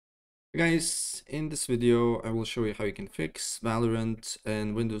Guys, in this video, I will show you how you can fix Valorant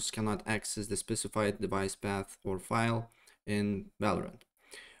and Windows cannot access the specified device path or file in Valorant.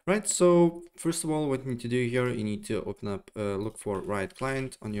 Right, so first of all, what you need to do here, you need to open up, look for Riot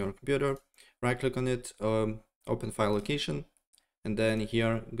Client on your computer, right click on it, open file location, and then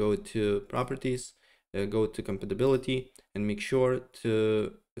here go to Properties, go to Compatibility, and make sure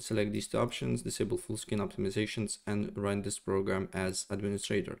to select these two options, disable full screen optimizations, and run this program as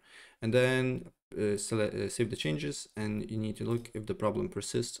administrator. And then save the changes, and you need to look if the problem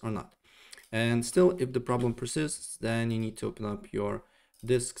persists or not. And still, if the problem persists, then you need to open up your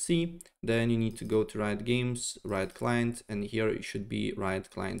disk C, then you need to go to Riot Games, Riot Client, and here it should be Riot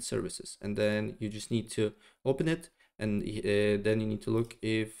Client Services. And then you just need to open it, and then you need to look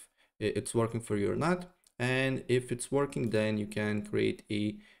if it's working for you or not. And if it's working, then you can create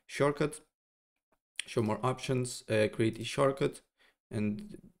a shortcut, show more options, create a shortcut,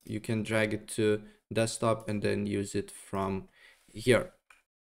 and you can drag it to desktop and then use it from here.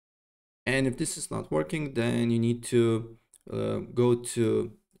 And if this is not working, then you need to go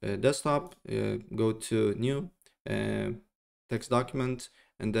to desktop, go to new text document,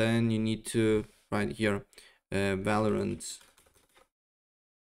 and then you need to write here Valorant,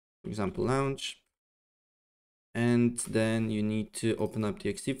 for example, launch. And then you need to open up the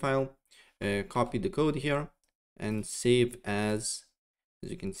 .exe file, copy the code here, and save as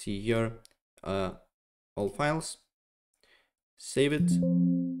you can see here, all files. Save it,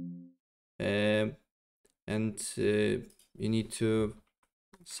 and you need to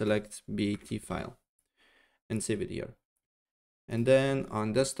select BAT file and save it here. And then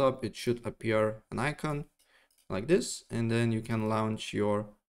on desktop, it should appear an icon like this, and then you can launch your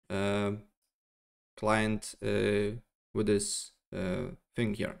client with this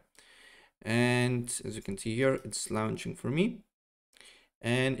thing here. And as you can see here, it's launching for me.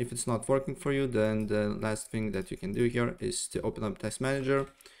 And if it's not working for you, then the last thing that you can do here is to open up Task Manager.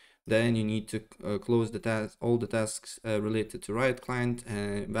 Then you need to close the all the tasks related to Riot Client,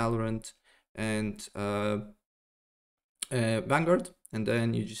 Valorant, and Vanguard. And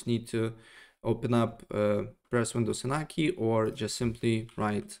then you just need to open up, press Windows and A key, or just simply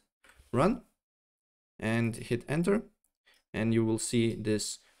write run and hit enter, and you will see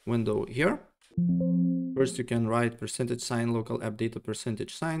this window here. First, you can write %sign local app data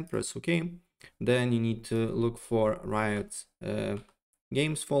 %sign, press OK. Then you need to look for Riot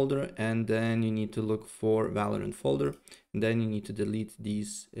Games folder, and then you need to look for Valorant folder, and then you need to delete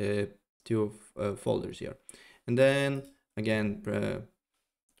these two folders here. And then again,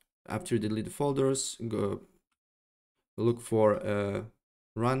 after you delete the folders, go look for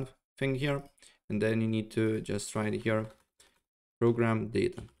run thing here, and then you need to just write here program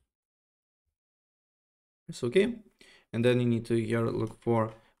data. It's okay. And then you need to here look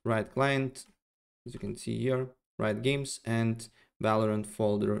for Riot Client, as you can see here, Riot Games, and Valorant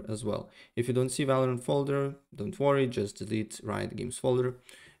folder as well. If you don't see Valorant folder, don't worry, just delete Riot Games folder.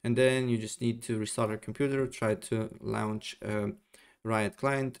 And then you just need to restart your computer, try to launch Riot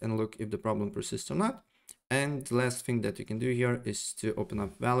Client, and look if the problem persists or not. And the last thing that you can do here is to open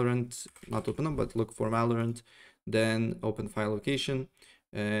up Valorant, not open up, but look for Valorant, then open file location,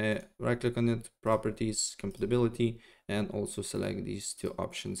 right click on it, properties, compatibility, and also select these two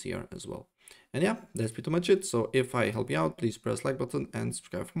options here as well. And yeah, that's pretty much it. So if I help you out, please press like button and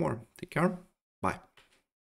subscribe for more. Take care. Bye.